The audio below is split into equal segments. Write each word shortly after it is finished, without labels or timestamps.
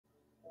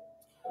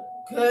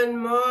Good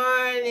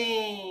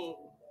morning,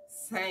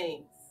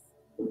 saints,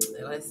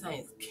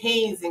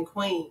 kings and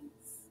queens.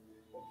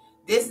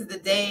 This is the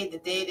day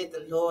that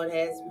the Lord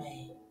has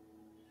made.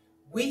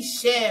 We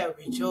shall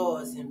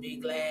rejoice and be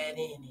glad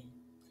in it.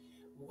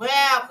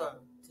 Welcome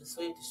to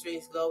Sweep the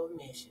Streets Global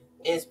Mission,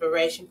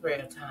 Inspiration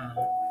Prayer Time.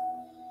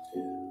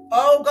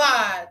 Oh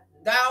God,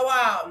 thou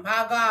art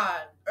my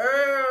God,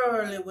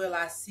 early will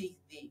I seek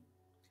thee.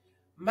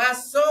 My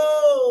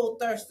soul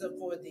thirsteth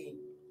for thee,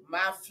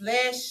 my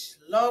flesh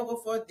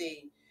longeth for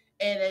thee,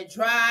 in a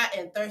dry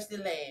and thirsty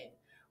land,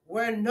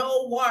 where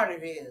no water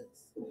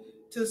is,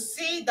 to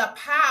see the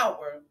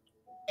power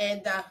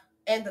and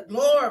the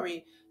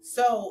glory,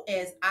 so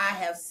as I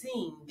have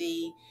seen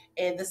thee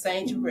in the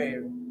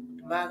sanctuary.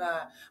 My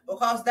God,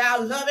 because thy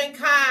loving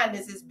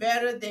kindness is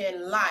better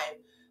than life,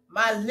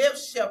 my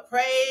lips shall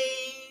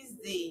praise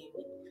thee.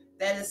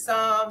 That is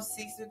Psalm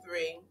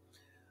 63,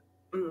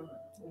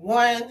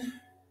 1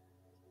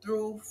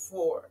 through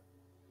 4.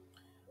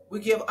 We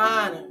give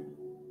honor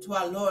to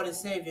our Lord and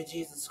Savior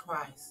Jesus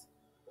Christ,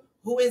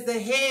 who is the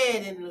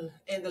head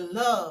and the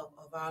love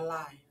of our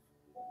life.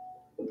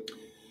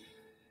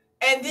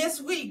 And this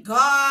week,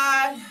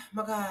 God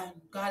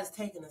is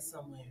taking us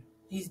somewhere.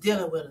 He's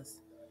dealing with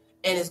us,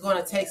 and it's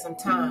going to take some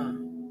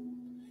time.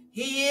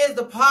 He is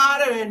the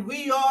potter, and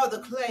we are the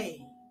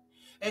clay.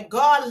 And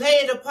God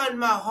laid upon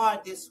my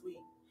heart this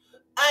week,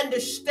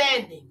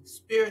 understanding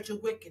spiritual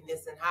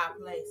wickedness in high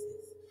places.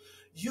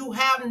 You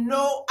have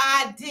no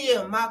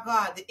idea, my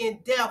God, the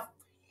in-depth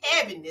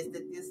heaviness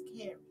that this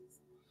carries.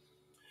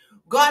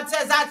 God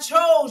says, I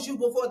chose you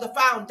before the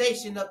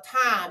foundation of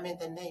time in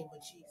the name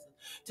of Jesus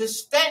to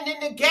stand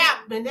in the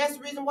gap. And that's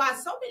the reason why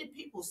so many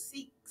people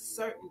seek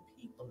certain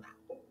people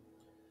out.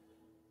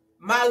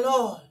 My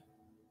Lord,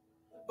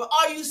 but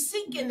are you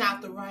seeking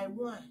out the right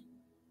one?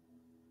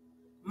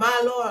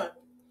 My Lord,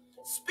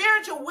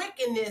 spiritual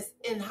wickedness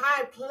in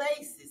high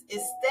places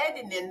is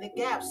standing in the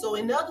gap. So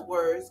in other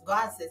words,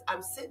 God says,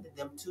 I'm sending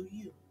them to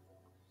you.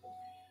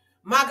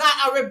 My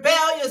God, a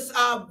rebellious,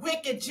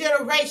 wicked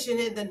generation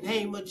in the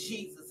name of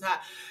Jesus.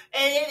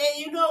 And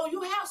you know,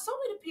 you have so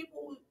many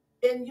people,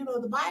 and you know,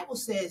 the Bible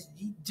says,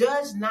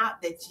 judge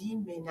not that ye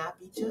may not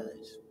be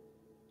judged.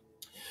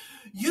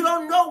 You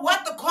don't know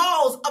what the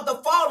cause of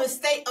the fallen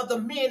state of the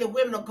men and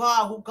women of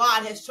God who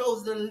God has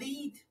chosen to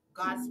lead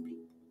God's people.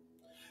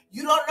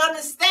 You don't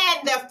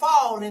understand their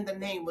fall in the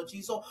name of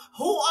Jesus. So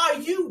who are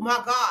you,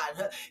 my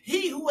God?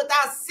 He who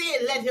without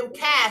sin, let him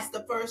cast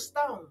the first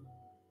stone.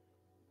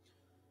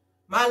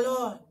 My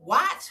Lord,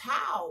 watch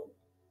how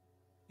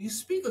you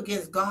speak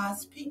against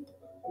God's people.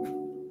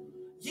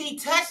 Ye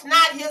touch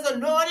not his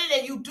anointed,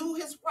 and you do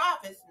his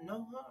prophets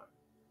no harm.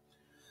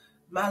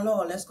 My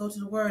Lord, let's go to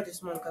the word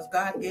this morning, because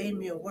God gave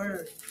me a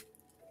word.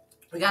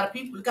 We got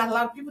a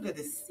lot of people that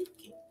are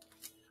seeking.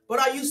 But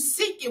are you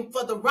seeking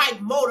for the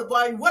right motive?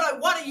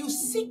 What are you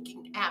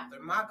seeking after,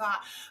 my God,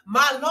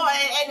 my Lord?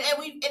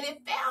 And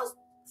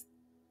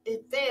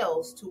it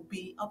fails to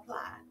be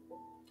applied.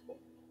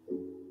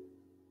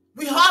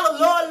 We holler,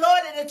 Lord,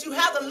 Lord, and that you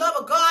have the love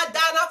of God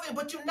down off it,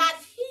 but you're not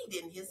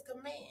heeding his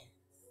commands.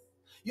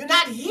 You're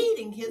not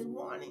heeding his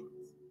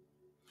warnings.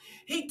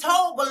 He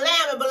told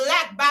Balaam and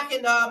Balak back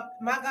in,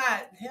 my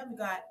God, help me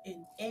God,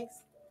 in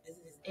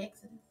Exodus?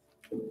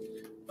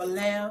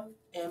 Balaam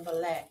and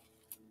Balak.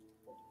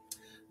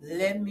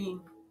 Let me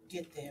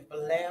get there.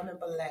 Balaam and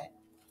Balak.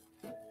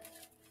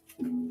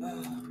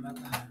 Oh, my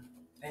God.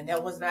 And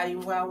that was not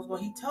even where I was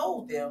going. He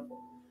told them,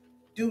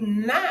 do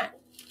not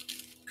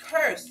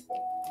curse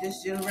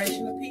this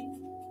generation of people.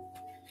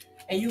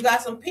 And you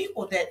got some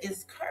people that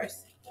is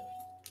cursing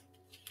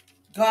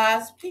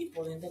God's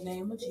people in the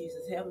name of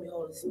Jesus. Help me,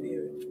 Holy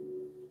Spirit.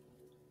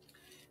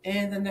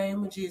 In the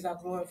name of Jesus, I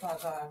glorify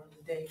God on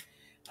the day.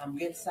 I'm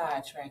getting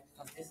sidetracked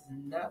because this is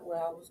not where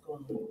I was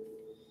going.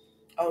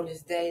 On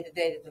this day, the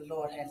day that the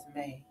Lord has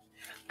made,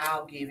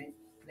 I'll give it.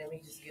 Let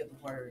me just give the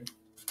word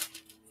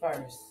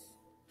first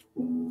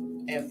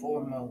and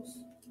foremost.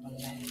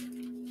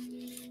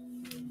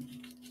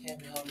 Help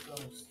me, Holy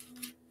Ghost.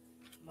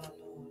 My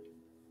Lord.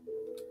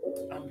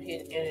 I'm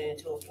entering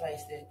into a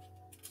place that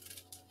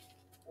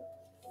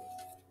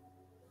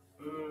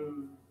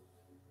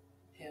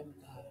help me,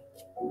 God.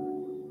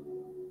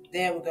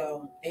 There we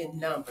go. In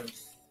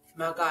Numbers.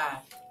 My God.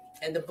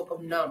 In the book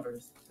of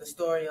Numbers, the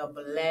story of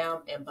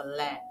Balaam and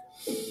Balak,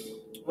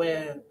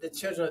 where the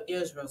children of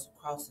Israel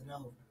are crossing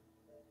over.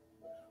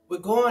 We're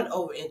going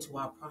over into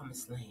our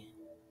promised land,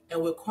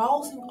 and we're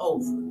crossing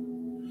over.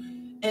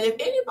 And if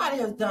anybody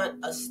has done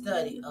a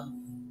study of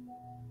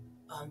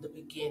the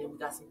beginning, we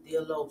got some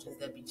theologians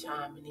that be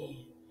chiming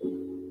in,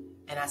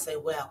 and I say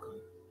welcome.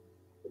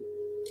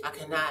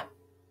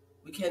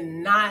 We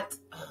cannot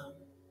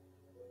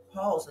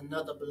cause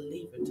another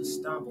believer to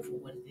stumble for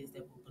what it is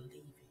that we believe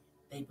in.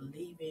 They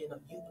believe in, or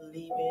you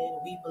believe in,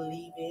 we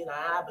believe in, or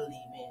I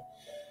believe in.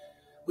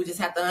 We just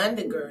have to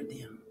undergird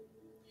them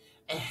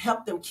and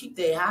help them keep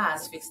their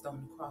eyes fixed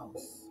on the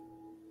cross.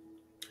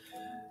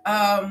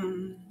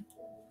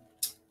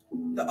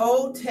 The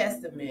Old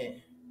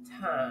Testament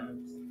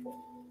times,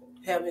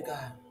 help me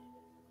God,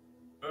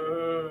 I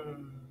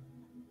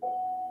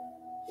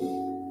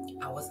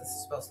wasn't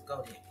supposed to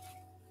go there.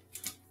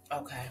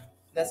 Okay.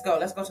 Let's go.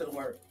 Let's go to the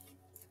word.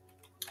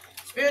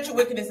 Spiritual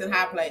wickedness in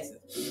high places.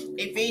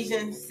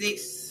 Ephesians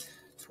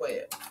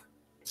 6:12.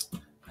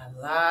 A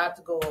lot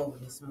to go over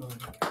this morning.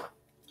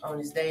 On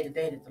this day, the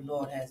day that the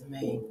Lord has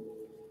made.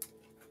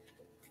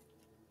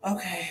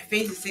 Okay,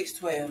 Ephesians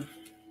 6:12.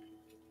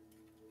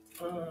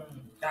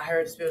 I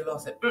heard the Spirit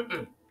of the Lord say,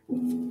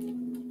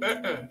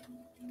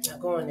 Not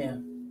going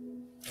there.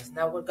 That's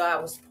not what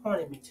God was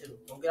pointing me to.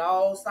 Don't get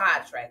all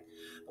sidetracked.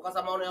 Because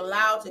I'm only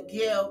allowed to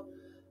give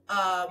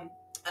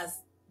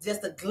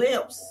just a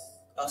glimpse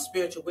of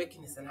spiritual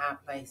wickedness in high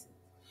places.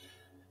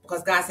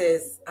 Because God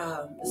says,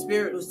 the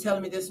Spirit was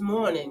telling me this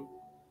morning,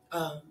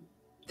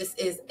 this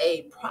is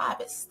a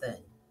private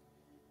study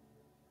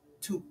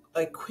to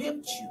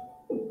equip you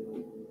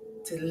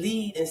to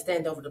lead and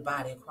stand over the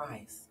body of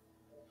Christ.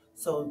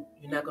 So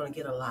you're not going to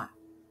get a lot.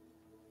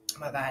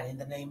 My God, in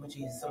the name of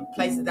Jesus. Some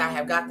places that I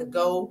have got to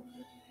go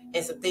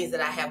and some things that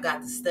I have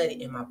got to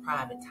study in my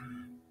private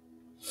time.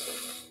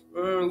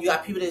 You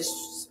got people that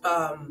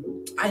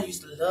I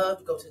used to love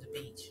to go to the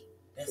beach.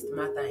 That's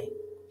my thing.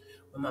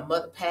 When my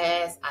mother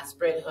passed, I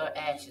spread her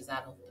ashes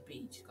out on the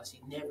beach because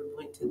she never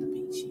went to the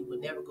beach. She would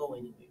never go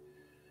anywhere.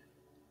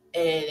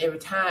 And every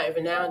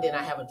now and then,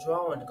 I have a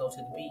drawing to go to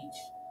the beach.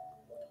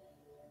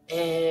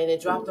 And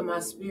it dropped on my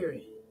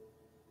spirit.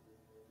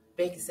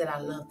 Becky said, I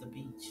love the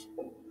beach.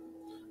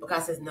 But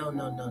God says, no.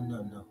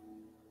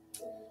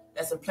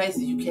 There's some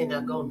places you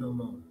cannot go no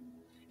more.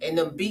 And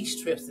them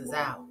beach trips is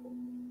out.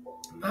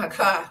 My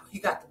God, you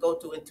got to go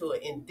into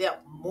an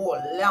in-depth, more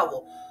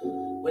level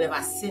whenever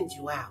I send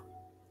you out.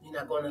 You're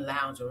not going to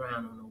lounge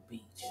around on no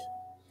beach.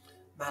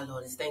 My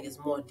Lord, this thing is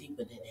more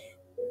deeper than that.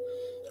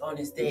 On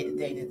this day, the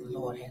day that the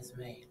Lord has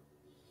made.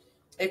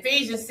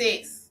 Ephesians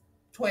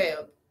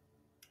 6:12.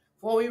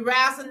 For we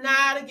wrestle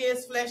not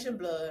against flesh and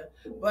blood,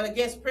 but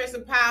against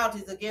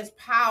principalities, against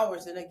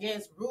powers, and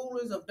against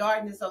rulers of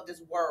darkness of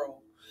this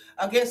world,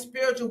 against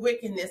spiritual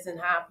wickedness in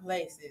high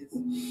places.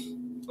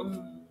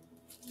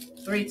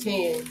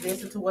 3:10.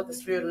 Listen to what the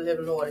Spirit of the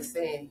living Lord is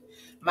saying.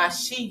 My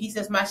sheep, he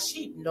says, my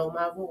sheep know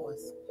my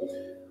voice.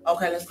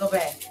 Okay, let's go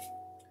back.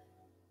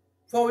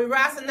 For we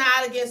wrestle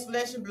not against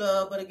flesh and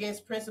blood, but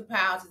against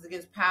principalities,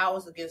 against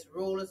powers, against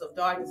rulers of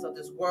darkness of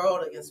this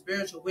world, against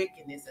spiritual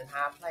wickedness in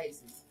high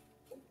places.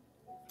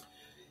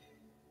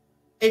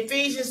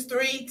 Ephesians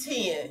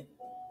 3:10.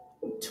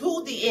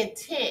 To the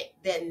intent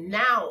that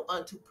now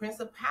unto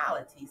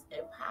principalities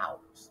and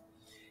powers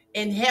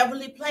in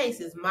heavenly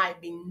places might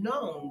be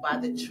known by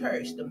the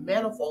church the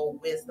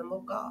manifold wisdom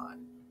of God.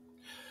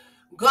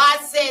 God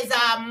says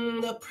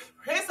the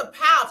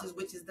principalities,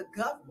 which is the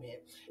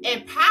government,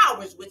 and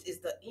powers, which is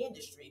the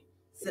industry,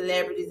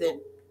 celebrities and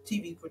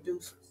TV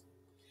producers.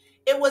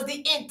 It was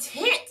the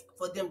intent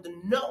for them to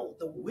know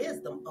the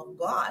wisdom of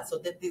God so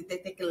that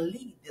they can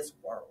lead this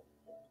world.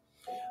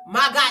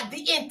 My God,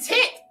 the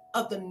intent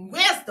of the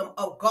wisdom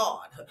of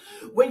God.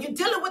 When you're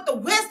dealing with the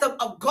wisdom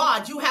of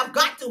God, you have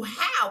got to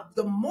have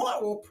the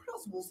moral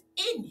principles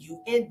in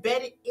you,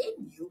 embedded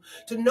in you,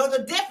 to know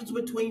the difference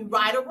between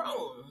right or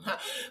wrong.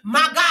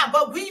 My God,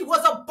 but we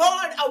was a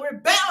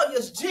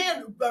rebellious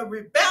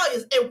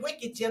and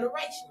wicked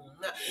generation.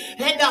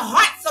 And the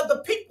hearts of the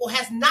people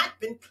has not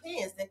been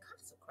cleansed and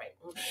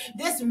consecrated.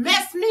 This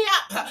messed me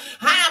up.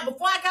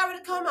 Before I got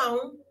ready to come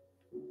on,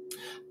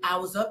 I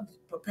was up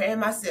preparing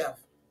myself.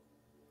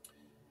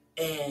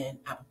 And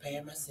I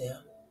prepared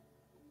myself.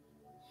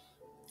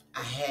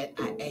 I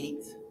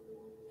ate,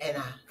 and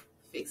I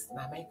fixed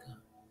my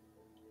makeup.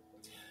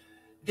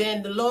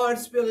 Then the Lord,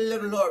 Spirit of the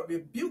living Lord,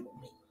 rebuked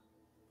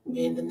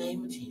me in the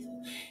name of Jesus.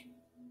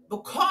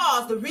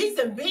 Because the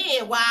reason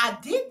being why I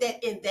did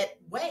that in that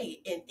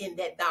way, in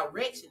that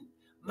direction,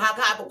 my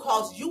God,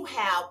 because you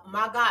have,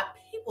 my God,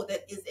 people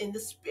that is in the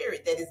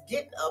spirit that is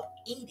getting up,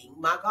 eating,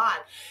 my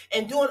God,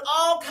 and doing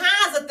all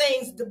kinds of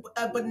things,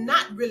 but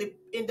not really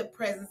in the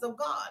presence of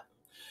God.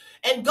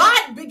 And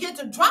God began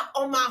to drop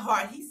on my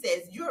heart. He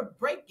says, you're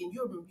breaking,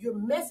 you're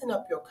messing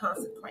up your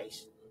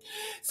consecration.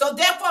 So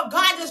therefore,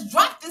 God just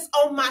dropped this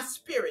on my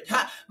spirit.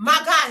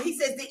 My God, he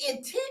says the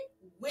intent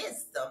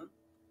wisdom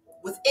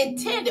was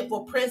intended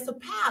for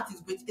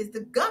principalities, which is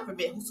the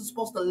government who's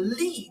supposed to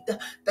lead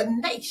the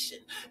nation.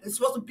 It's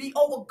supposed to be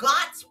over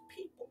God's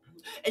people.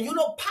 And you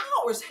know,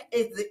 powers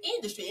is the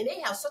industry, and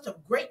they have such a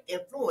great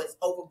influence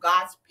over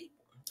God's people.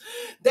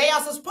 They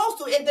are supposed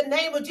to, in the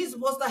name of Jesus,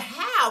 supposed to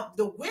have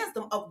the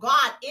wisdom of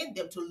God in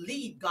them to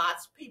lead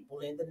God's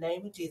people. In the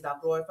name of Jesus, I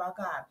glorify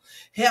God.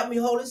 Help me,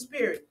 Holy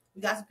Spirit.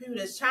 We got some people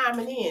that's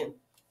chiming in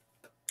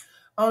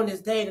on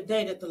this day, the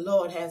day that the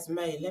Lord has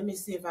made. Let me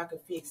see if I can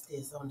fix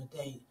this on the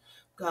day.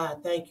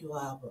 God, thank you,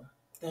 Abba.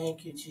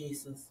 Thank you,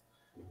 Jesus.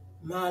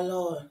 My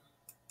Lord.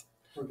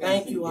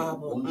 Thank you,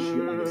 Abba.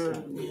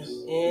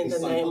 In the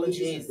name of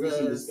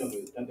Jesus.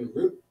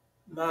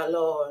 My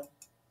Lord.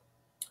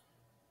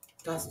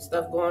 Got some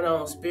stuff going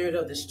on, spirit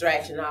of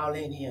distraction all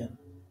in here.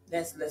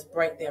 Let's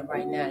break that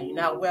right now. You're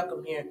not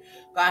welcome here.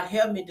 God,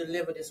 help me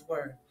deliver this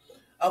word.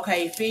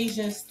 Okay,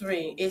 Ephesians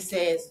 3, it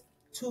says,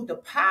 to the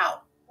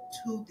power,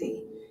 to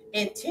the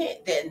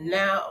intent that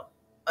now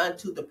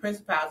unto the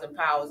principalities and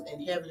powers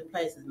in heavenly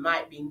places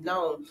might be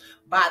known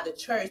by the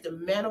church the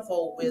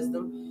manifold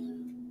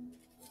wisdom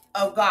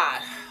of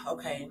God.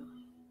 Okay.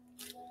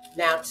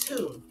 Now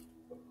 2.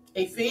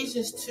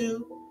 Ephesians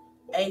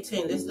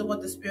 2:18. Listen to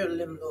what the Spirit of the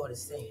living Lord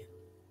is saying.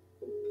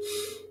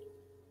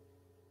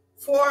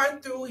 For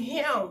through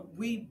him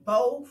we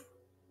both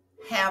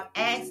have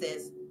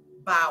access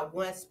by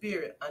one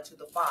Spirit unto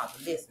the Father.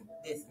 Listen.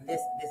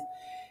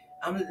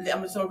 I'm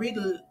just going to read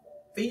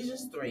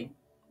Ephesians 3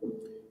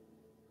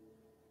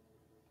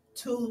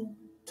 to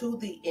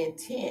the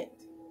intent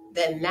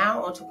that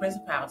now unto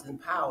principalities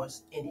and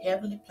powers in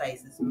heavenly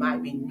places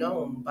might be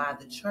known by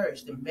the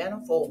church the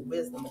manifold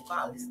wisdom of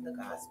God. Listen to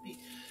God speak.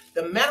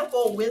 The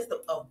manifold wisdom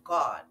of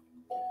God.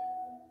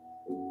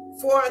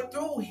 For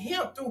through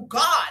him, through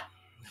God,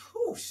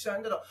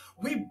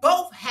 we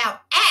both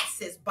have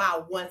access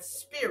by one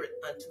Spirit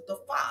unto the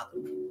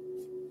Father.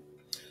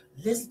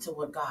 Listen to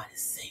what God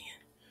is saying.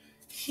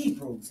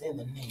 Hebrews, in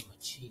the name of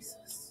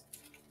Jesus.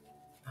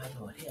 My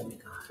Lord, help me,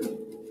 God.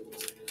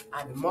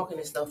 I've been marking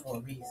this stuff for a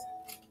reason.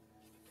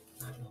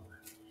 My Lord.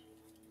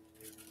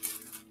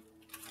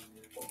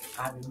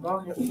 I've been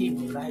marking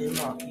Hebrews. I didn't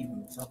mark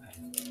Hebrews. Okay.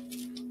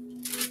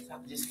 So I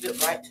can just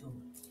flip right to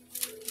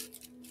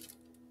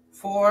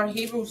it.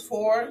 Hebrews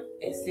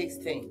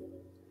 4:16.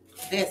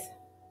 This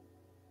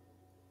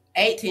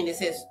 18, it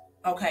says,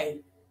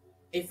 okay,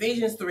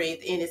 Ephesians 3,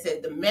 and it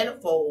says the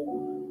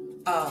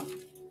manifold, my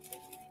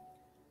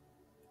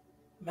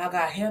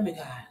God, help me,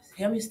 guys.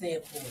 Help me stay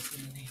up for us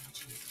in the name of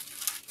Jesus.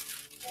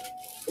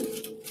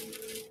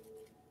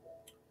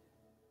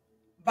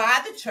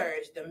 By the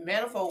church, the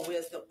manifold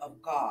wisdom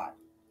of God.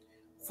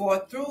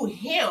 For through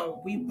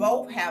him we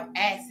both have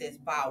access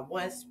by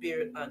one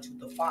Spirit unto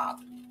the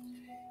Father.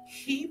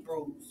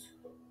 Hebrews,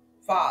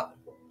 Father.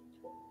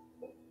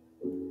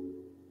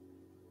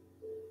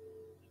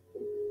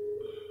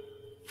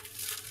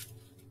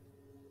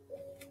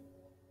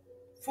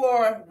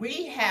 For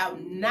we have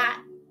not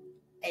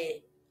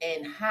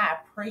an high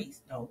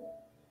priest, no.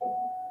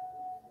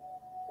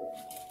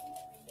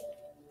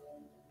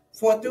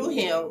 For through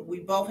him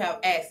we both have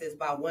access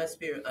by one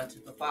Spirit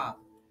unto the Father.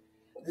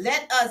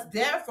 Let us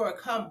therefore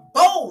come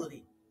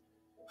boldly.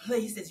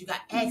 He says you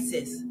got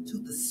access to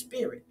the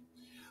Spirit.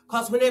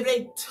 Because whenever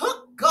they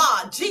took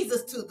God,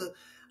 Jesus, to the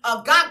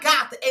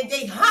Golgotha, and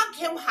they hung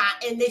him high,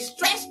 and they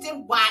stretched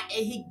him wide,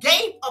 and he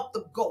gave up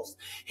the ghost.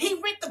 He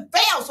ripped the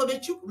veil so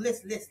that you,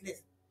 listen.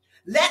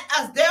 Let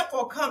us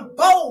therefore come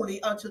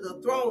boldly unto the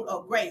throne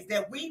of grace,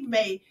 that we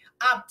may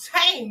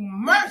obtain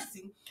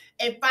mercy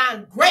and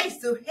find grace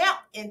to help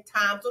in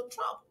times of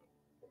trouble.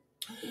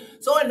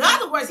 So in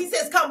other words, he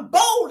says, come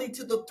boldly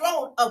to the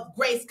throne of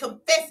grace,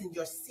 confessing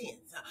your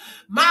sins.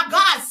 My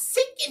God,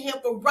 seeking him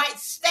for right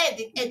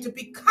standing and to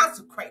be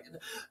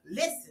consecrated.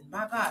 Listen,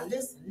 my God,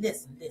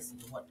 listen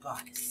to what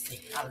God is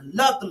saying. I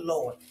love the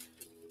Lord.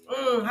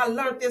 I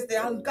learned this,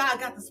 that God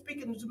got to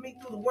speaking to me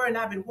through the word, and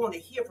I've been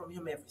wanting to hear from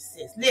him ever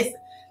since.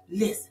 Listen.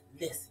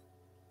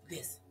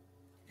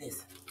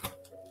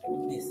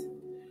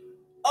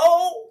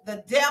 Oh,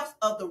 the depths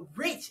of the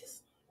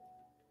riches.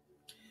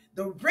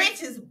 The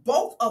riches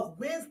both of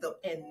wisdom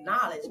and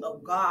knowledge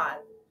of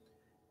God.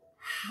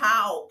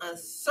 How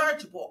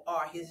unsearchable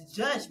are his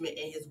judgment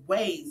and his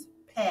ways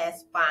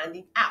past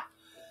finding out.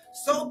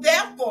 So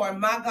therefore,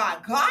 my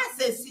God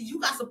says, see, you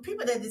got some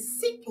people that is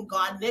seeking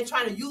God, and they're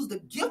trying to use the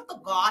gift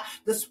of God,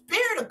 the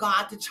Spirit of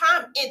God, to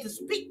chime in to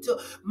speak to,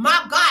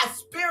 my God,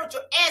 spiritual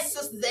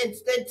ancestors, and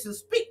to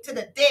speak to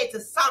the dead, to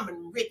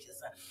summon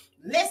riches.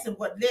 Listen,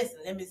 let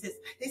me say.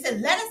 He said,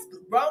 let us,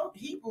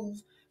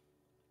 Hebrews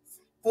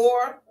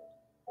 4:16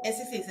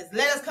 says,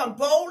 let us come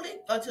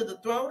boldly unto the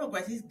throne of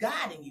grace. He's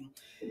guiding you,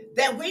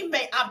 that we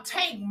may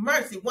obtain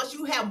mercy. Once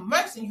you have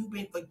mercy, you've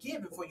been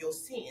forgiven for your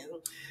sins.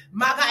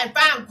 My God, and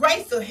find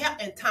grace to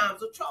help in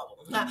times of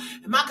trouble.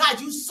 My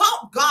God, you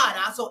sought God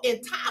out. So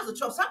in times of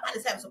trouble,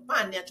 somebody's having some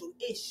financial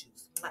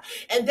issues.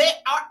 And they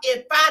are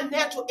in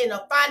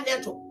a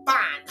financial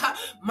bind.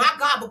 My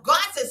God, but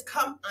God says,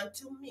 come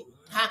unto me.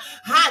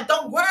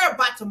 Don't worry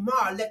about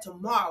tomorrow. Let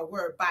tomorrow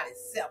worry about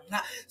itself.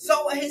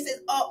 So he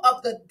says,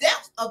 of the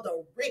depths of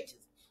the riches.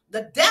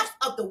 The depth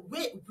of the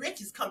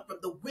riches come from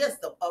the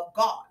wisdom of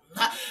God.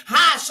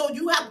 So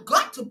you have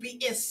got to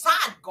be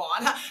inside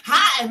God.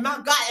 And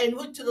my God, and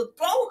went to the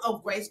throne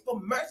of grace for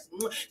mercy,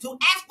 to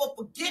ask for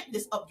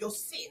forgiveness of your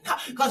sin.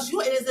 Because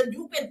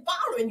you've been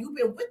following, you've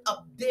been with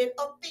a den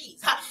of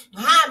thieves.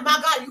 My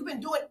God, you've been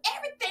doing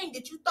everything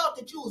that you thought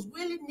that you was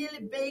really nearly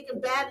big and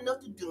bad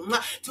enough to do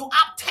to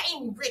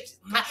obtain riches.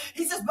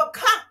 He says, but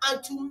come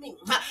unto me.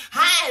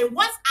 And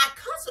once I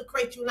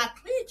consecrate you and I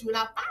cleanse you and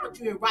I found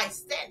you in right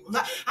standing,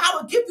 I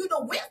will give you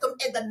the wisdom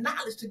and the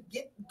knowledge to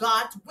get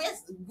God's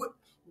wisdom,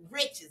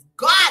 riches,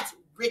 God's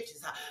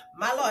riches.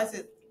 My Lord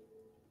says,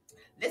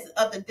 listen,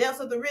 of the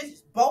depths of the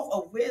riches, both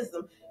of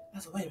wisdom. I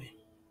said, wait a minute.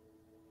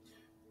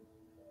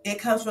 It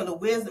comes from the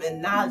wisdom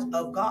and knowledge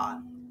of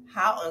God.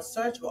 How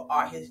unsearchable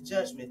are his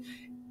judgments,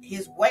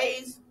 his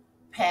ways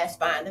past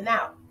finding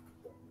out.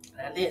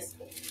 Now listen,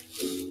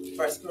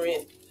 First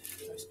Corinthians.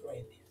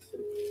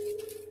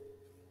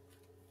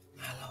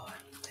 My Lord,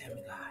 tell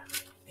me God,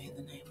 in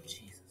the name of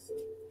Jesus,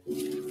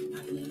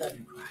 I love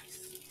you,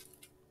 Christ,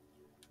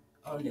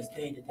 on this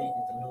day, the day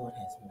that the Lord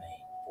has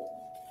made.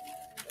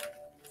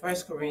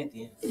 First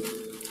Corinthians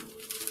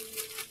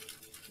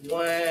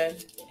 1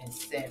 and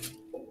 7.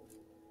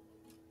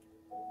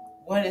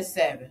 1 and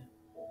 7.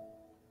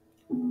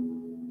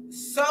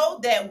 So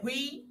that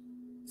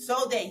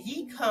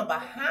ye come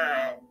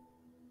behind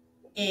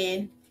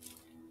in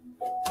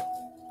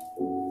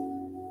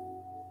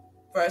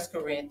First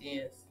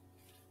Corinthians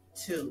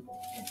 2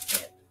 and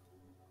 7.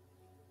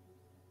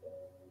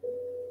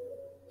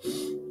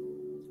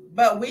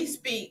 But we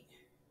speak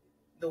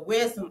the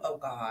wisdom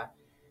of God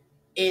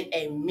in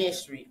a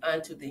mystery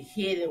unto the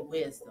hidden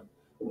wisdom,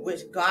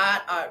 which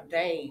God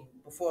ordained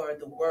before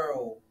the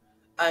world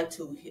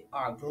unto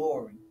our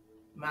glory.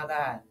 My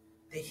God,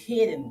 the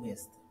hidden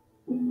wisdom.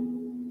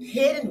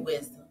 Hidden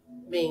wisdom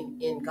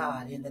means in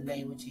God, in the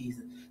name of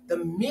Jesus. The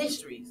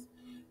mysteries.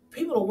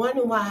 People are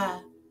wondering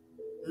why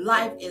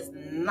life is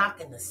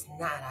knocking the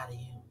snot out of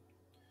you.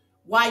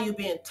 Why you're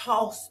being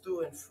tossed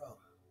through and fro.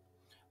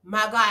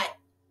 My God,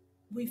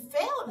 we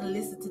fail to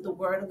listen to the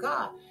word of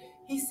God.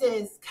 He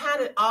says,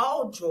 count it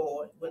all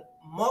joy with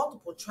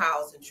multiple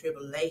trials and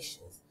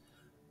tribulations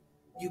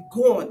you're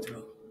going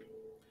through.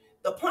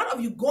 The point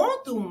of you going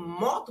through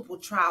multiple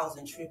trials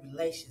and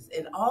tribulations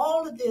and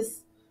all of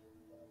this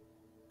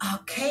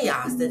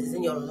chaos that is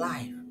in your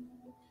life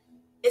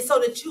is so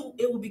that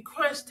it will be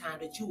crunch time,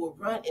 that you will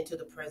run into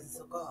the presence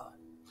of God.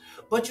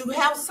 But you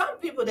have some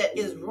people that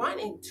is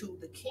running to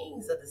the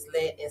kings of this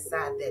land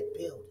inside that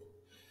building.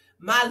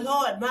 My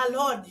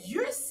Lord,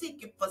 you're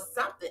seeking for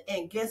something,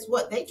 and guess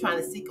what? They trying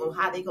to seek on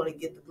how they're going to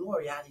get the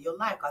glory out of your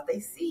life, because they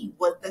see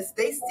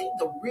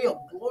the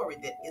real glory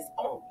that is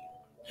on you.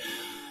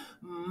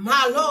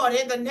 My Lord,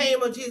 in the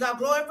name of Jesus, I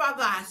glorify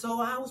God.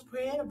 So I was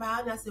praying about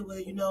it, and I said,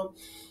 well,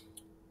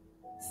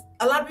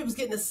 a lot of people's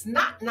getting the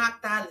snot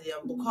knocked out of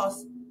them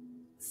because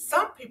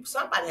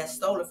somebody has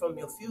stolen from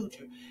your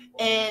future,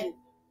 and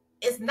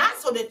it's not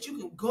so that you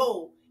can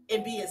go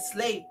and be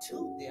enslaved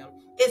to them.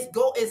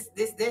 It's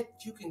this that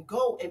you can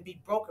go and be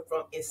broken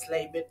from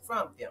enslavement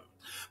from them,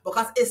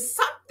 because it's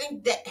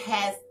something that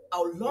has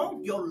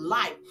along your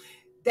life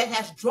that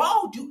has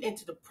drawn you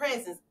into the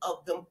presence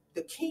of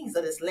the kings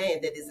of this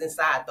land that is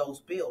inside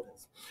those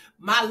buildings.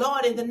 My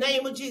Lord, in the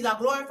name of Jesus, I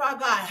glorify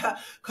God.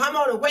 Come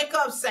on and wake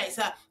up, saints.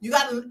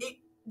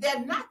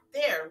 They're not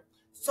there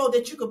so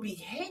that you could be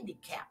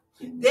handicapped.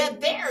 They're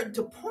there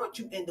to point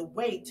you in the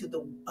way to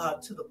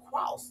the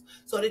cross,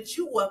 so that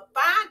you will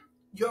find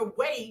your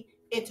way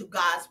into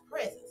God's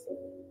presence.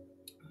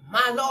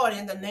 My Lord,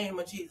 in the name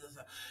of Jesus.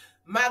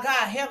 My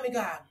God, help me,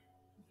 God.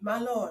 My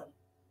Lord.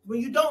 When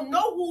you don't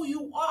know who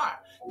you are,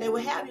 they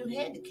will have you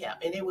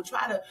handicapped, and they will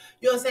try to,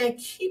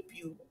 keep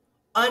you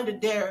under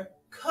their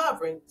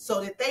covering so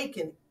that they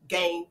can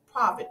gain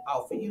profit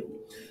off of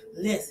you.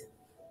 Listen,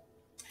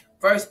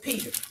 First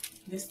Peter.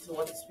 Listen to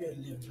what the Spirit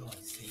of the living Lord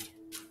is saying.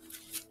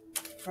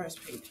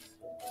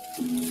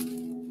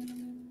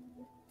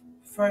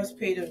 First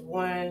Peter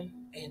 1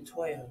 and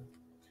 12.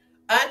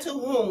 Unto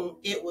whom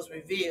it was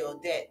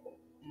revealed that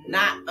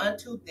not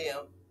unto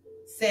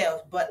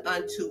themselves, but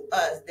unto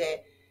us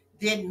that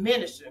did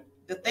minister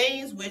the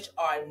things which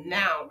are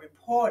now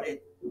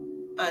reported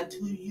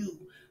unto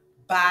you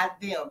by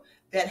them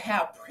that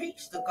have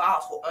preached the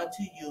gospel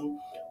unto you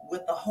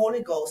with the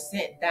Holy Ghost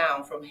sent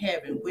down from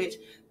heaven, which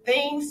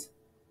things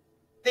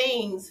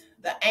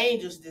the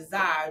angels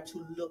desire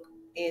to look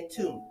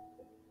into.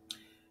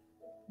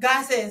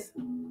 God says,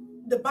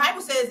 the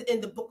Bible says in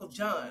the book of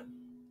John,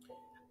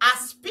 I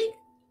speak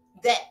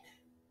that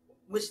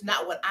which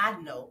not what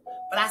I know,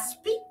 but I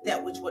speak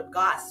that which what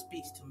God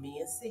speaks to me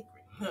in secret.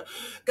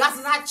 God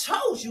says, I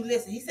chose you.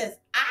 Listen, he says,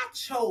 I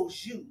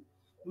chose you,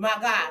 my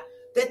God,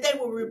 that they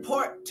will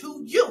report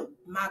to you,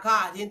 my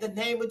God, in the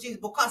name of Jesus,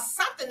 because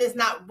something is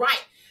not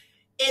right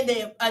in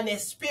their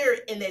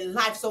spirit, in their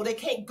life, so they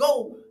can't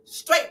go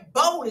straight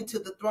boldly to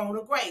the throne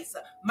of grace,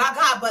 my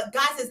God. But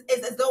God says,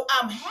 it's as though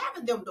I'm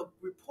having them to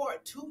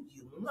report to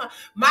you,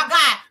 my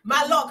God,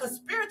 my Lord, because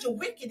spiritual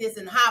wickedness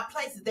in high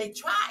places, they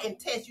try and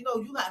test. You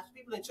have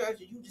people in church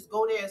and you just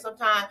go there, and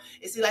sometimes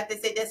it seems like they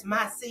say that's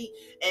my seat,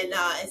 and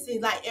it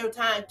seems like every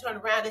time you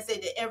turn around, they say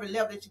that every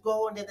level that you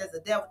go on, that there's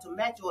a devil to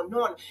match your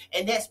anointing,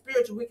 and that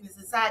spiritual wickedness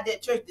inside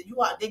that church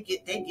that they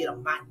get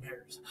on my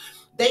nerves.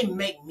 They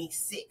make me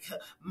sick.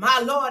 My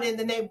Lord, in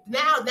the name,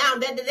 now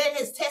that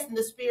is testing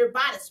the spirit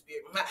by the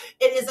spirit.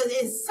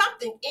 It is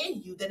something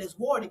in you that is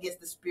warring against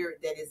the spirit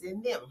that is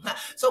in them.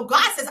 So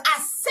God says, I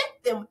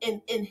set them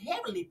in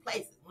heavenly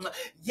places.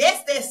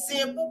 Yes, they're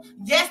simple.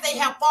 Yes, they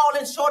have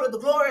fallen short of the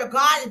glory of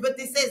God, but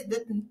this says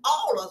that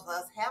all of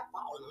us have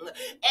fallen,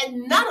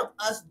 and none of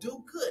us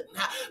do good.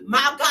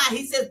 My God,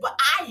 he says, but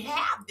I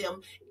have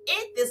them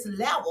in this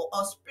level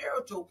of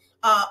spiritual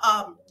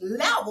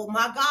level,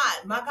 my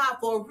God,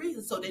 for a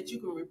reason, so that you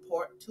can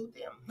report to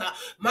them.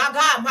 My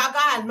God,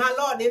 my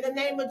Lord, in the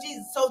name of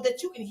Jesus, so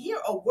that you can hear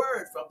a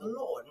word from the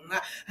Lord.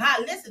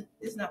 Listen,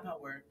 It's not my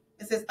word.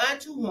 It says,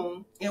 unto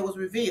whom it was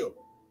revealed,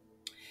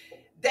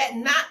 that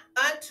not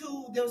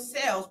unto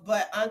themselves,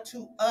 but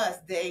unto us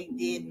they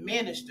did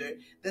minister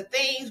the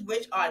things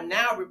which are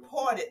now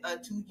reported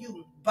unto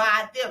you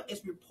by them.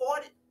 It's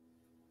reported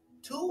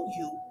to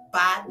you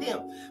by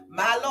them.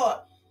 My Lord,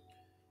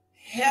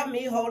 help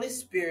me, Holy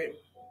Spirit.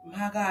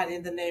 My God,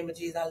 in the name of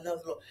Jesus, I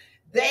love the Lord.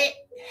 They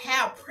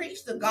have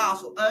preached the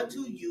gospel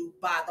unto you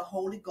by the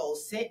Holy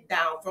Ghost sent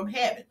down from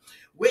heaven,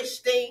 which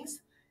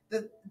things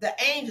the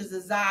angels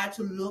desire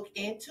to look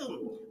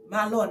into.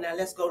 My Lord, now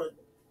let's go to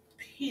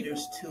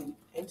Peter's 2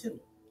 and 2.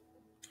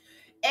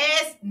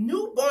 As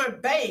newborn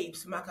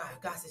babes, my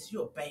God says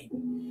you're a baby.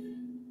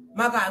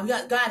 My God,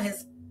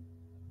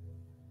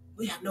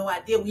 we have no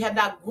idea. We have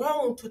not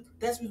grown to,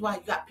 that's why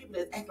you got people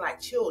that act like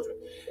children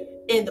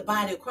in the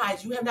body of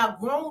Christ. You have not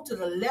grown to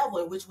the level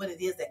in which what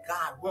it is that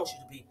God wants you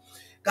to be.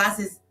 God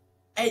says,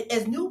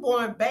 as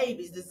newborn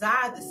babies,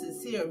 desire the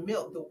sincere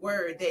milk, the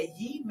word, that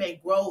ye may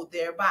grow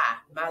thereby.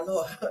 My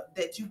Lord,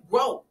 that you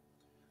grow.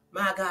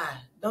 My God,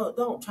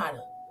 don't try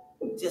to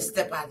just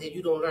step out there.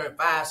 You don't learn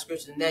 5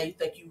 scriptures. Now you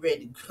think you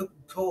ready to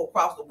go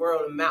across the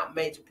world and mount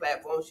major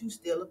platforms. You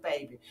still a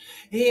baby.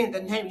 In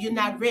the name, you're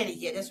not ready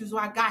yet. That's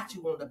why I got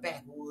you on the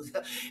backwoods,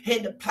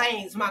 in the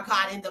plains, my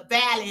God, in the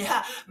valley,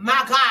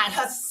 my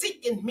God,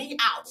 seeking me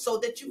out so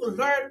that you will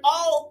learn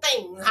all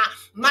things,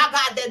 my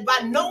God, that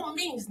by no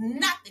means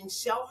nothing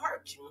shall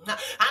hurt you.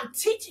 I'm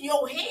teaching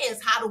your hands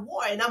how to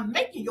war, and I'm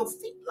making your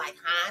feet like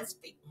hinds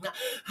feet.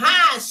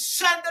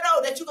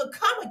 Shandero, that you can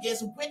come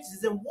against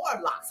witches and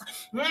warlocks.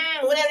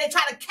 Whenever they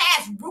try to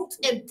cast roots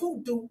and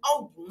voodoo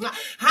on you.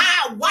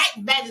 White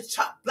magic,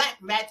 black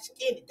magic,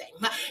 anything.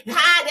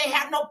 They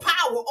have no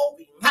power over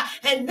you.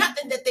 And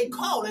nothing that they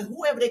call and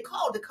whoever they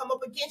call to come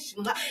up against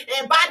you.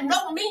 And by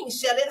no means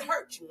shall it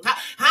hurt you.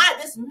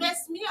 This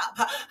messed me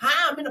up.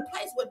 I'm in a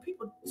place where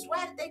people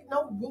swear that they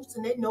know roots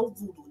and they know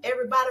voodoo.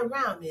 Everybody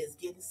around me is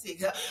getting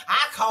sick.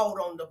 I called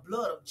on the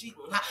blood of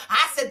Jesus.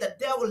 I said the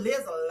devil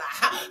is a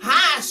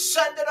lie.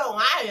 Shut it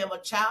on. I am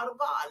a child of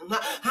God.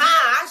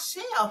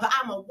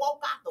 I'm going to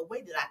walk out the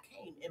way that I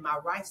came in my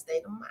right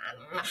state of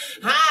mind.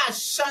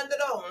 Shut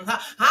it on.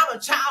 I'm a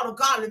child of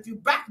God. And if you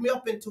back me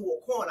up into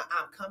a corner,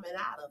 I'm coming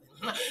out of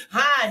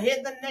it.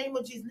 In the name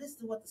of Jesus, listen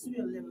to what the Spirit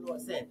of the living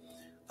Lord said.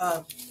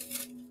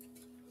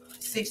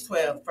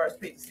 6:12, 1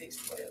 Peter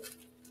 6:12.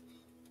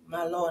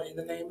 My Lord, in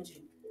the name of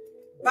Jesus.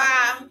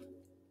 By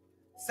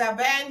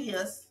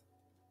Sabanius,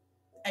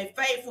 a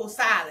faithful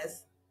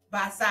Silas,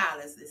 by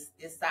Silas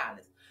is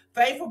Silas,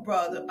 faithful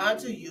brother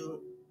unto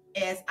you,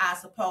 as I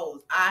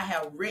suppose I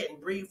have written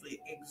briefly,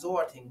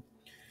 exhorting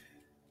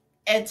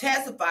and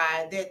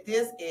testifying that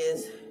this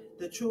is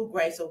the true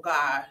grace of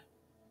God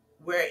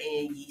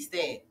wherein ye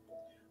stand.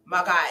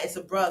 My God, it's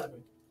a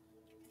brethren.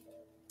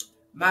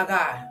 My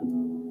God,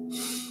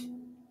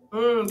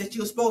 that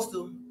you're supposed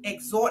to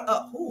exhort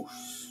up. Ooh,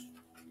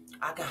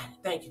 I got it.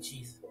 Thank you,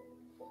 Jesus.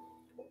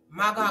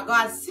 My God,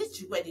 God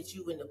situated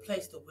you in the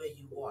place to where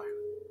you are.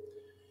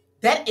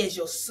 That is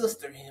your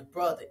sister and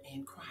brother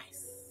in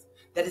Christ.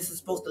 That is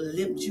supposed to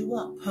lift you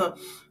up.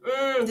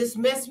 This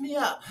messed me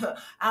up.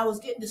 I was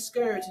getting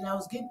discouraged and I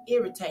was getting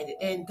irritated.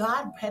 And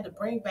God had to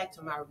bring back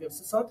to my remembrance.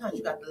 So sometimes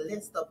you got to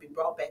let stuff be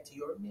brought back to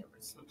your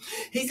remembrance.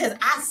 He says,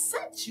 I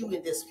set you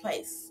in this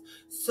place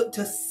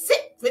to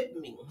sit with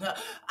me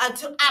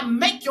until I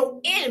make your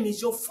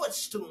enemies your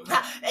footstool. And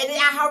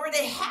I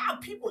already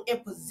have people in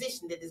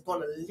position that is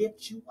going to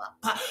lift you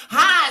up.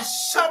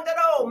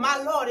 My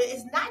Lord,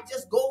 it's not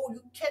just gold.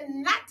 You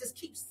cannot just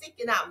keep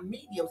seeking out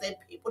mediums and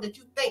people that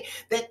you think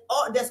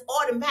that's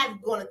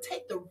automatically going to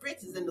take the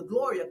riches and the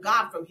glory of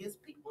God from his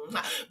people.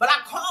 But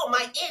I call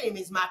my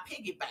enemies my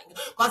piggy bank,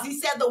 because he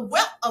said the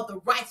wealth of the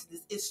righteous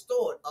is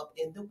stored up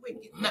in the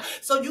wicked.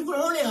 So you can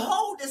only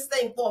hold this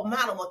thing for a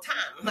matter of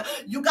time.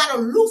 You got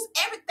to loose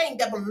everything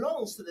that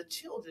belongs to the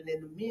children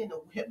and the men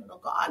and women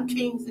of God,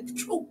 kings and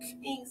true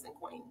kings and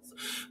queens.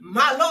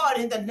 My Lord,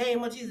 in the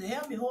name of Jesus,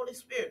 help me, Holy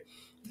Spirit.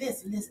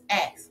 Listen,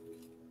 Acts.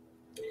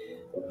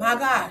 My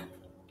God,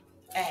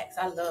 Acts.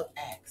 I love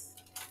Acts.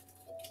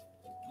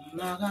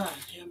 My God,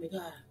 help me,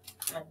 God.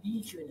 I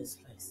need you in this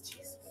place,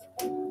 Jesus,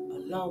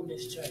 along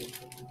this journey.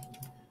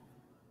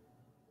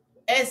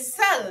 And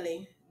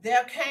suddenly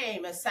there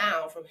came a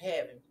sound from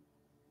heaven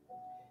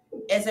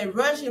as a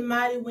rushing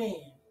mighty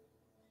wind.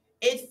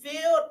 It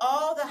filled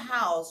all the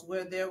house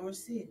where they were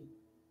sitting.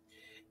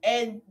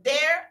 And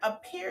there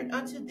appeared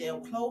unto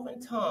them cloven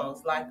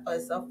tongues like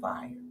as of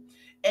fire.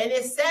 And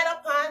it sat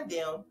upon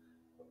them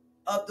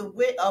of the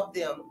wit of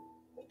them,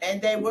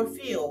 and they were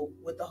filled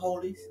with the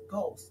Holy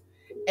Ghost,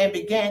 and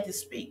began to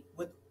speak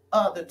with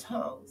other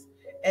tongues,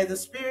 and the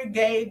Spirit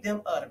gave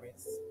them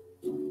utterance.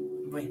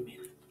 Wait a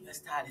minute. Let's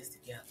tie this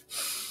together.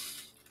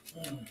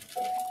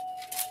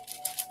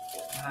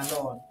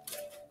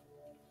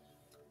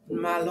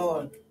 My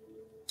Lord,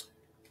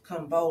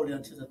 come boldly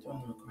unto the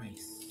throne of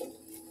grace.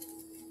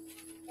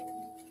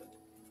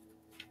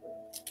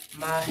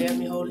 My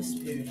heavenly Holy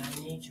Spirit, I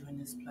need you in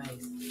this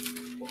place.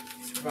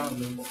 It's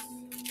Romans.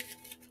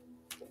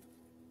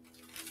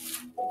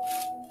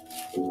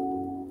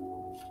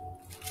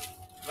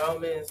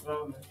 Romans.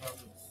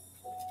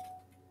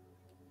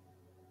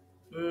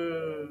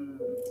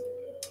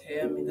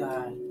 Help me,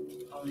 God,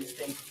 on this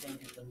day, the thing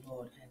that the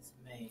Lord has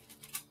made.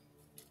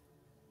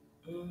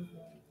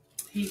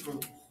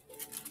 Hebrews.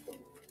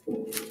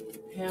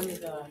 Help me,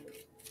 God,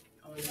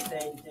 on this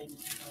day, the thing that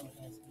the Lord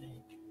has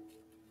made.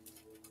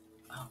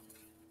 Oh,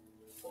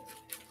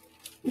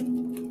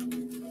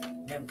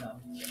 there we go.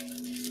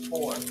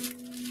 4.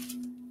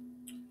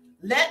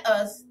 Let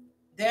us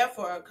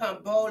therefore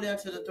come boldly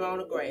unto the throne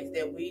of grace,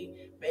 that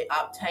we may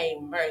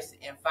obtain mercy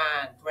and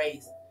find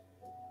grace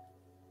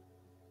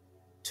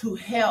to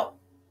help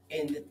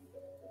in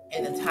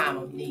the time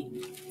of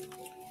need.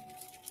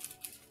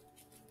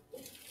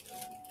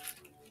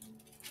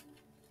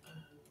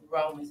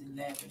 Romans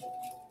 11.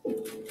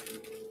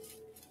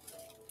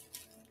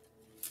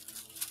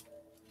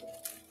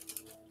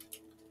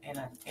 And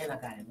I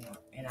got it wrong.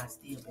 And I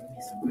still been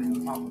missing right.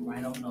 I'm walking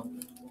right on over.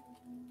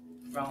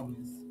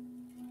 Romans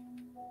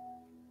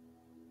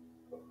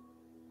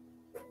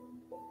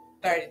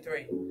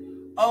 33.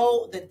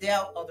 Oh, the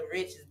depth of the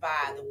riches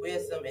by the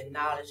wisdom and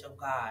knowledge of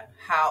God.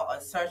 How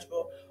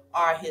unsearchable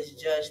are his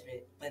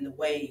judgment and the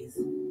ways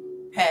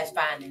past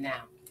finding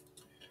out.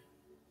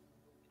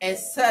 And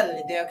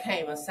suddenly there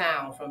came a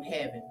sound from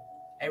heaven,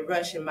 a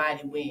rushing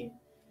mighty wind.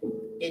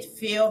 It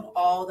filled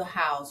all the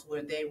house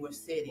where they were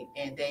sitting,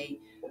 and they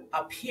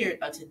appeared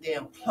unto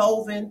them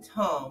cloven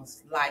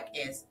tongues like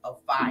as of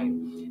fire,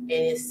 and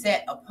it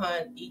sat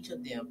upon each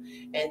of them,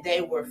 and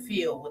they were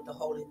filled with the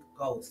Holy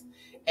Ghost,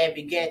 and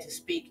began to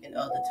speak in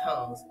other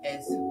tongues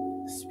as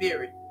the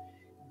Spirit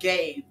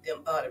gave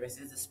them utterance.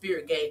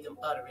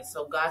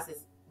 So God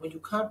says, when you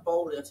come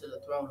boldly unto the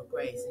throne of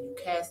grace, and you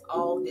cast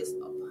all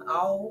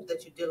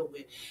that you're dealing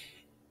with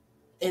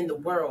in the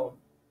world,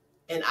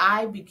 and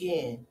I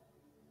begin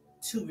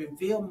to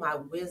reveal my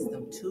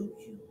wisdom to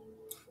you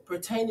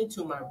pertaining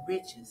to my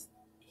riches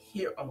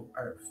here on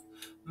earth.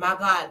 My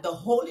God, the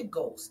Holy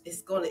Ghost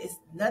it's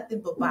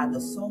nothing but by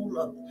the soul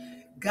of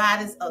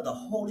guidance of the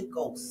Holy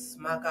Ghost,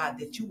 my God,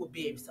 that you will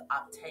be able to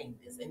obtain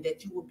this and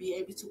that you will be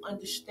able to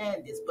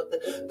understand this. But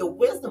the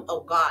wisdom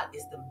of God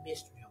is the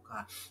mystery of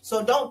God.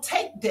 So don't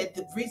take that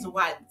the reason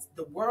why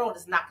the world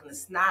is knocking the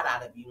snot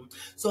out of you,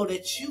 so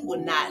that you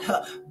will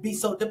not be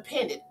so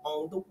dependent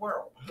on the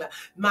world.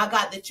 My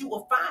God, that you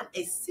will find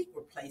a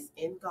secret place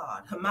in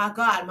God. My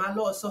God, my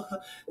Lord, so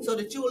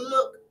that you will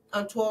look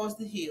towards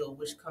the hill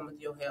which cometh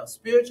your help.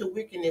 Spiritual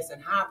wickedness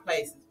in high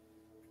places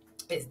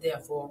is there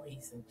for a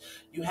reason.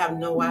 You have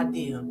no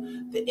idea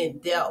the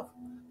in-depth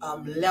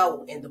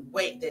level and the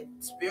weight that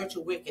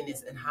spiritual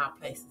wickedness in high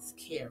places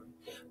carry.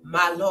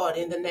 My Lord,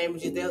 in the name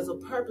of Jesus, there's a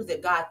purpose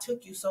that God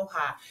took you so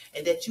high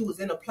and that you was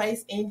in a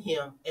place in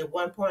him at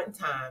one point in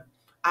time.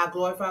 I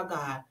glorify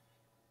God.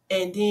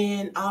 And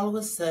then all of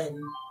a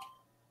sudden,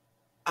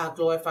 I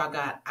glorify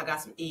God. I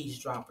got some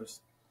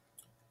eavesdroppers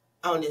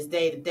on this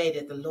day, the day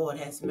that the Lord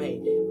has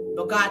made.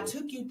 But God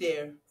took you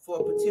there for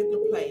a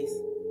particular place,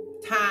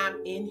 time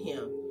in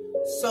him,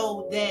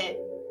 so that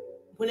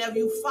whenever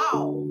you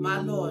fall, my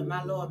Lord,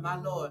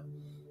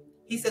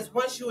 he says,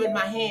 once you're in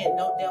my hand,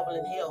 no devil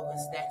in hell can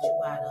snatch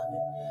you out of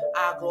it.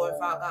 I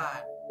glorify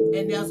God.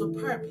 And there's a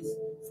purpose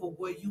for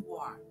where you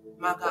are,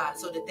 my God,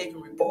 so that they can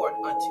report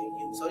unto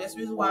you. So that's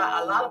the reason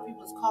why a lot of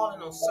people is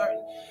calling on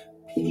certain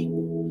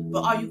people.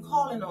 But are you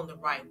calling on the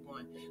right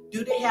one?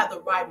 Do they have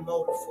the right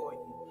motive for you?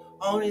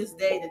 On this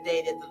day, the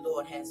day that the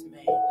Lord has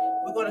made,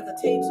 we're going to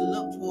continue to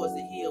look towards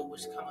the hill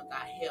which cometh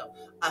our help.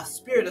 A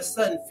spirit of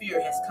sudden fear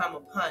has come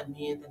upon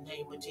me in the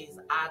name of Jesus.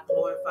 I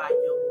glorify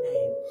your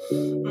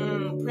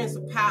name.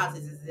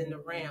 Principalities is in the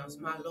realms,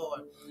 my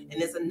Lord.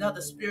 And there's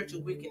another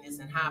spiritual wickedness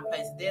in high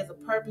places. There's a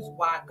purpose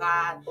why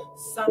God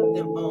sunk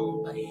them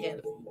on ahead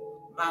of you,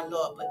 my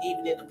Lord. But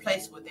even in the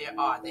place where they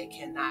are, they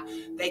cannot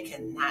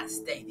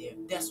stay there.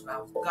 That's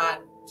what God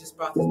just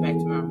brought this back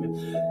to my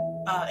memory.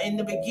 In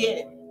the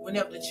beginning,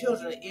 whenever the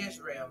children of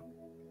Israel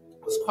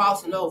was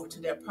crossing over to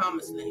their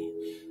promised land,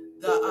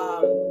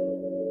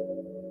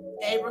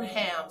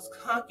 Abraham's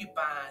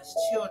concubines'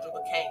 children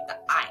became the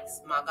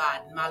ice, my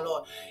God, my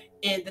Lord.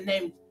 In the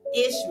name of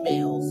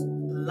Ishmael's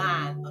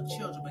line of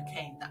children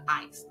became the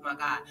ice, my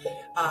God.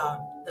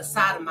 The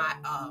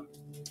Sodomite,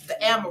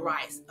 the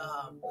Amorites,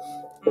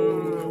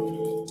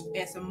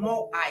 and some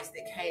more ice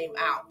that came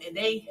out, and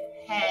they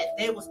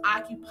was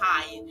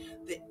occupying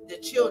the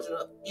children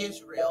of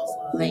Israel's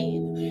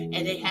land,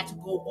 and they had to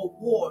go a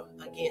war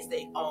against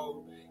their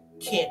own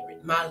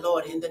kindred, my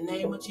Lord, in the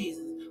name of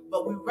Jesus.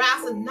 But we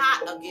wrestle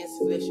not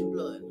against flesh and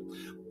blood.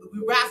 We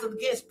wrestle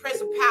against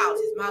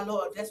principalities, my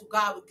Lord. That's what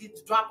God would get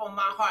to drop on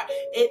my heart.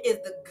 It is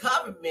the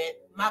government,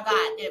 my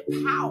God,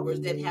 in powers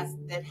that has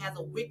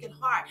a wicked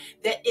heart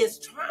that is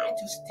trying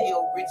to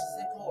steal riches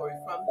and glory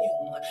from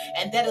you.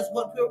 And that is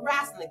what we're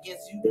wrestling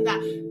against.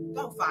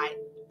 Don't fight.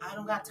 I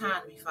don't got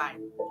time to be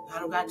fighting. I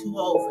don't got too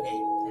old for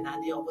that. And I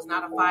was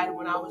not a fighter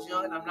when I was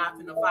young, and I'm not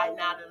finna fight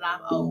now that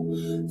I'm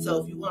old.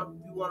 So if you want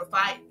to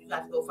fight, you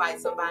got to go fight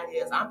somebody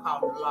else. I'm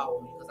calling the law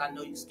on you because I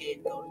know you're scared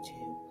to go to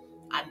jail.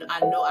 I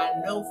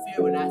know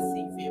fear when I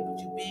see fear, but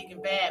you big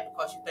and bad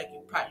because you think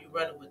you're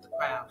running with the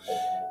crowd.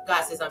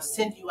 God says, I'm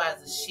sending you out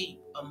as a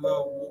sheep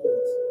among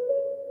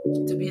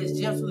wolves, to be as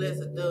gentle as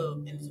a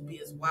dove and to be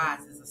as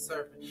wise as a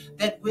serpent.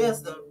 That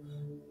wisdom,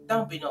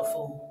 don't be no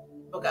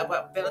fool. But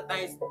got better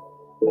things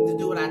to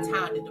do with our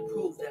time than to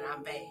prove that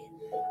I'm bad.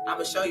 I'm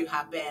gonna show you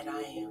how bad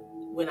I am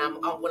when I'm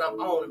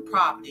owning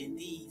property and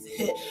deeds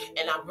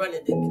and I'm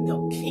running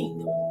the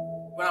kingdom.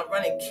 When I'm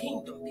running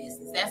kingdom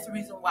business. That's the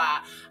reason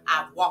why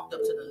I've walked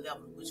up to the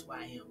level in which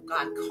I am.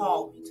 God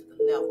called me to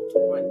the level to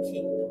run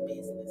kingdom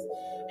business.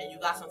 And you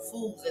got some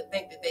fools that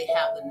think that they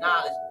have the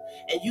knowledge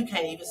and you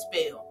can't even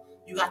spell.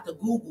 You got to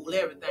Google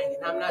everything.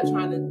 And I'm not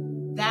trying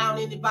to down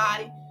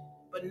anybody,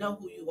 but know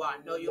who you are.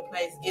 Know your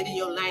place. Get in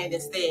your lane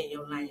and stay in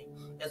your lane.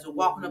 As we're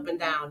walking up and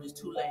down this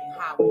 2-lane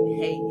highway to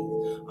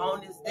Hebews. On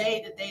this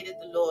day, the day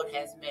that the Lord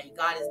has made,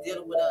 God is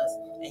dealing with us,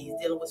 and He's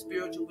dealing with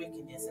spiritual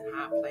wickedness in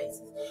high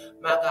places.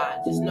 My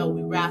God, just know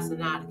we wrestle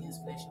not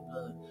against flesh and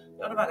blood.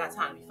 Don't nobody got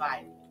time to be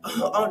fighting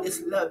on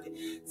this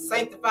lovely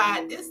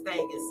Sanctified. This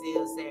thing is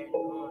still Saturday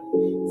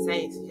morning.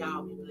 Saints,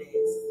 y'all be blessed.